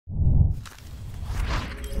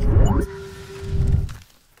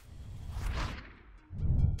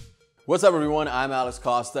What's up everyone, I'm Alex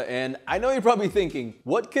Costa, and I know you're probably thinking,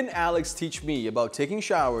 what can Alex teach me about taking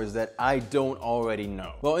showers that I don't already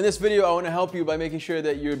know? Well, in this video, I want to help you by making sure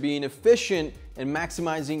that you're being efficient and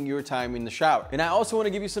maximizing your time in the shower. And I also want to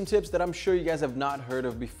give you some tips that I'm sure you guys have not heard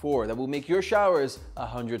of before that will make your showers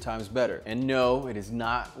 100 times better. And no, it is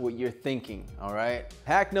not what you're thinking, all right?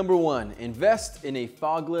 Hack number 1, invest in a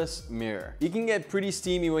fogless mirror. You can get pretty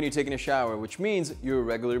steamy when you're taking a shower, which means your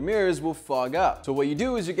regular mirrors will fog up. So what you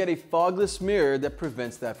do is you get a fogless mirror that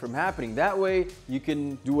prevents that from happening. That way, you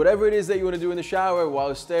can do whatever it is that you want to do in the shower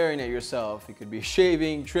while staring at yourself. It could be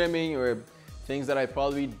shaving, trimming, or things that I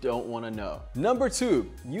probably don't want to know. Number 2,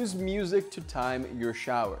 use music to time your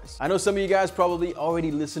showers. I know some of you guys probably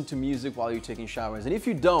already listen to music while you're taking showers, and if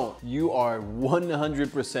you don't, you are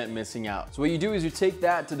 100% missing out. So what you do is you take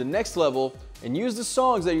that to the next level and use the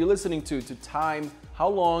songs that you're listening to time how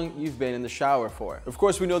long you've been in the shower for. Of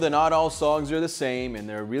course, we know that not all songs are the same, and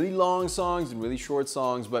there are really long songs and really short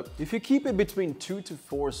songs, but if you keep it between 2 to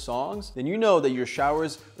 4 songs, then you know that your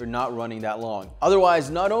showers are not running that long. Otherwise,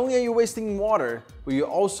 not only are you wasting water, but you're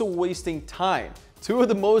also wasting time. 2 of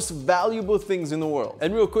the most valuable things in the world.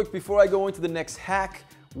 And real quick, before I go into the next hack,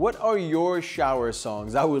 what are your shower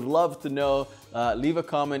songs? I would love to know. Leave a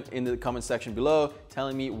comment in the comment section below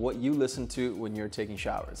telling me what you listen to when you're taking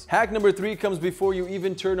showers. Hack number 3 comes before you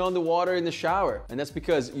even turn on the water in the shower. And that's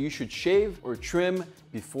because you should shave or trim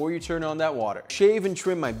before you turn on that water. Shave and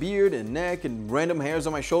trim my beard and neck and random hairs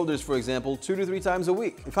on my shoulders, for example, 2 to 3 times a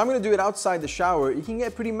week. If I'm gonna do it outside the shower, it can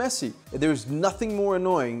get pretty messy. There's nothing more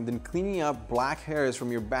annoying than cleaning up black hairs from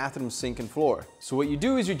your bathroom sink and floor. So what you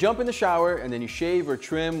do is you jump in the shower and then you shave or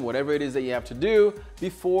trim whatever it is that you have to do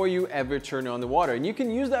before you ever turn on the water. And you can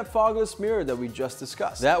use that fogless mirror that we just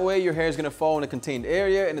discussed. That way your hair is gonna fall in a contained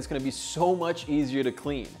area and it's gonna be so much easier to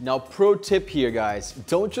clean. Now, pro tip here, guys,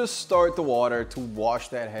 don't just start the water to wash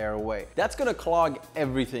that hair away. That's gonna clog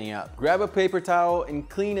everything up. Grab a paper towel and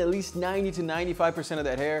clean at least 90 to 95% of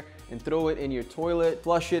that hair and throw it in your toilet.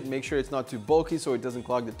 Flush it, make sure it's not too bulky so it doesn't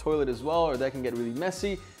clog the toilet as well, or that can get really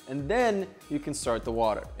messy. And then you can start the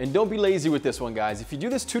water. And don't be lazy with this one, guys. If you do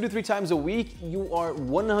this 2 to 3 times a week, you are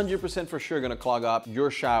 100% for sure gonna clog up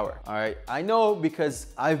your shower, all right? I know because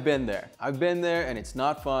I've been there. I've been there and it's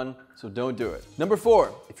not fun, so don't do it. Number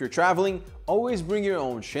 4, if you're traveling, always bring your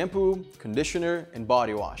own shampoo, conditioner, and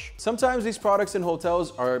body wash. Sometimes these products in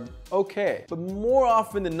hotels are okay, but more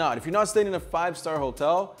often than not, if you're not staying in a 5-star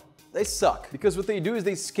hotel, they suck, because what they do is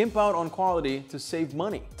they skimp out on quality to save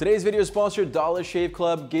money. Today's video sponsor, Dollar Shave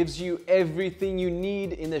Club, gives you everything you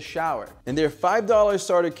need in the shower. And their $5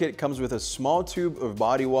 starter kit comes with a small tube of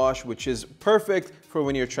body wash, which is perfect for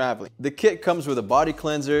when you're traveling. The kit comes with a body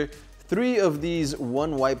cleanser, 3 of these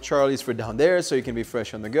 1 wipe Charlies for down there so you can be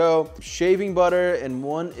fresh on the go, shaving butter, and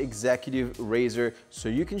 1 executive razor so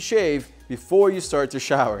you can shave before you start to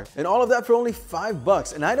shower. And all of that for only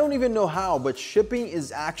 $5. And I don't even know how, but shipping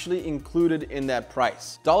is actually included in that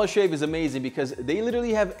price. Dollar Shave is amazing because they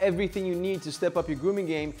literally have everything you need to step up your grooming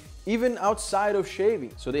game, even outside of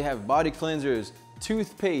shaving. So they have body cleansers,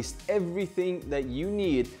 toothpaste, everything that you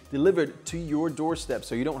need delivered to your doorstep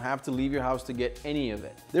so you don't have to leave your house to get any of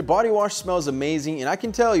it. Their body wash smells amazing, and I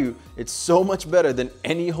can tell you it's so much better than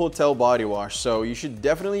any hotel body wash, so you should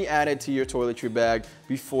definitely add it to your toiletry bag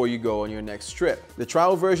before you go on your next trip. The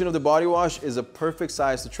travel version of the body wash is a perfect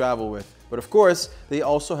size to travel with. But of course, they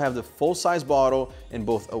also have the full-size bottle in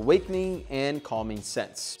both awakening and calming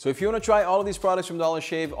scents. So if you want to try all of these products from Dollar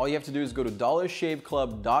Shave, all you have to do is go to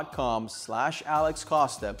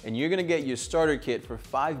dollarshaveclub.com/AlexCosta, and you're gonna get your starter kit for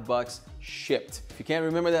 $5 shipped. If you can't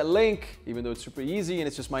remember that link, even though it's super easy and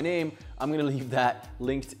it's just my name, I'm gonna leave that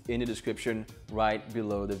linked in the description right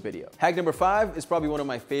below the video. Hack number 5 is probably one of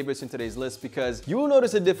my favorites in today's list because you will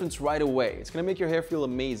notice a difference right away. It's gonna make your hair feel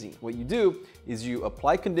amazing. What you do is you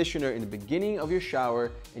apply conditioner in the beginning of your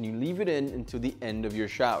shower and you leave it in until the end of your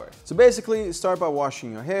shower. So basically, start by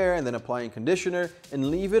washing your hair and then applying conditioner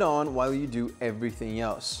and leave it on while you do everything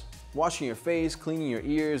else. Washing your face, cleaning your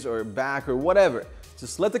ears or back or whatever.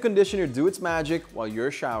 Just let the conditioner do its magic while you're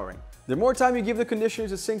showering. The more time you give the conditioner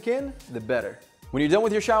to sink in, the better. When you're done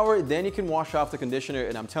with your shower, then you can wash off the conditioner,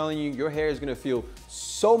 and I'm telling you, your hair is gonna feel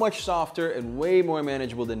so much softer and way more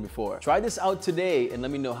manageable than before. Try this out today and let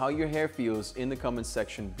me know how your hair feels in the comments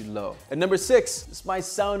section below. And number 6, this might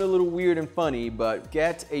sound a little weird and funny, but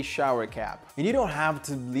get a shower cap. And you don't have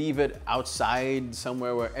to leave it outside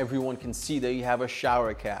somewhere where everyone can see that you have a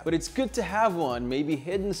shower cap, but it's good to have one, maybe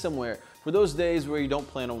hidden somewhere, for those days where you don't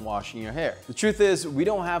plan on washing your hair. The truth is, we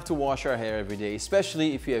don't have to wash our hair every day,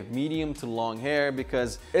 especially if you have medium to long hair,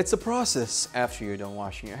 because it's a process. After you're done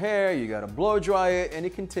washing your hair, you gotta blow dry it, and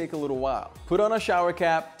it can take a little while. Put on a shower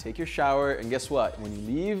cap, take your shower, and guess what? When you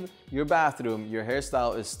leave your bathroom, your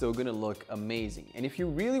hairstyle is still gonna look amazing. And if you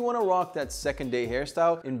really wanna rock that second day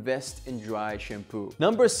hairstyle, invest in dry shampoo.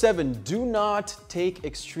 Number 7, do not take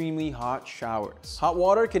extremely hot showers. Hot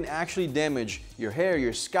water can actually damage your hair,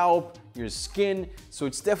 your scalp, your skin, so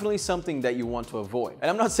it's definitely something that you want to avoid. And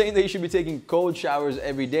I'm not saying that you should be taking cold showers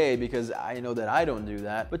every day, because I know that I don't do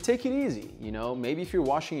that, but take it easy, you know? Maybe if you're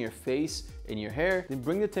washing your face and your hair, then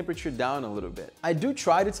bring the temperature down a little bit. I do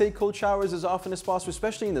try to take cold showers as often as possible,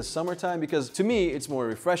 especially in the summertime, because to me, it's more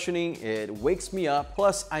refreshing, it wakes me up,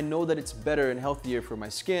 plus I know that it's better and healthier for my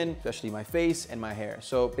skin, especially my face and my hair.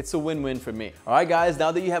 So it's a win-win for me. All right, guys,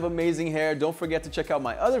 now that you have amazing hair, don't forget to check out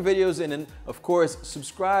my other videos, and then, of course,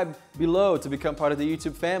 subscribe below to become part of the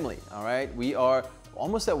YouTube family. All right, we are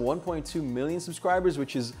almost at 1.2 million subscribers,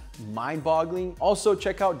 which is mind-boggling. Also,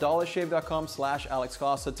 check out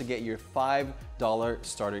dollarshave.com/AlexCosta to get your $5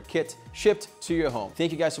 starter kit shipped to your home.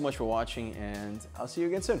 Thank you guys so much for watching, and I'll see you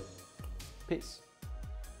again soon. Peace.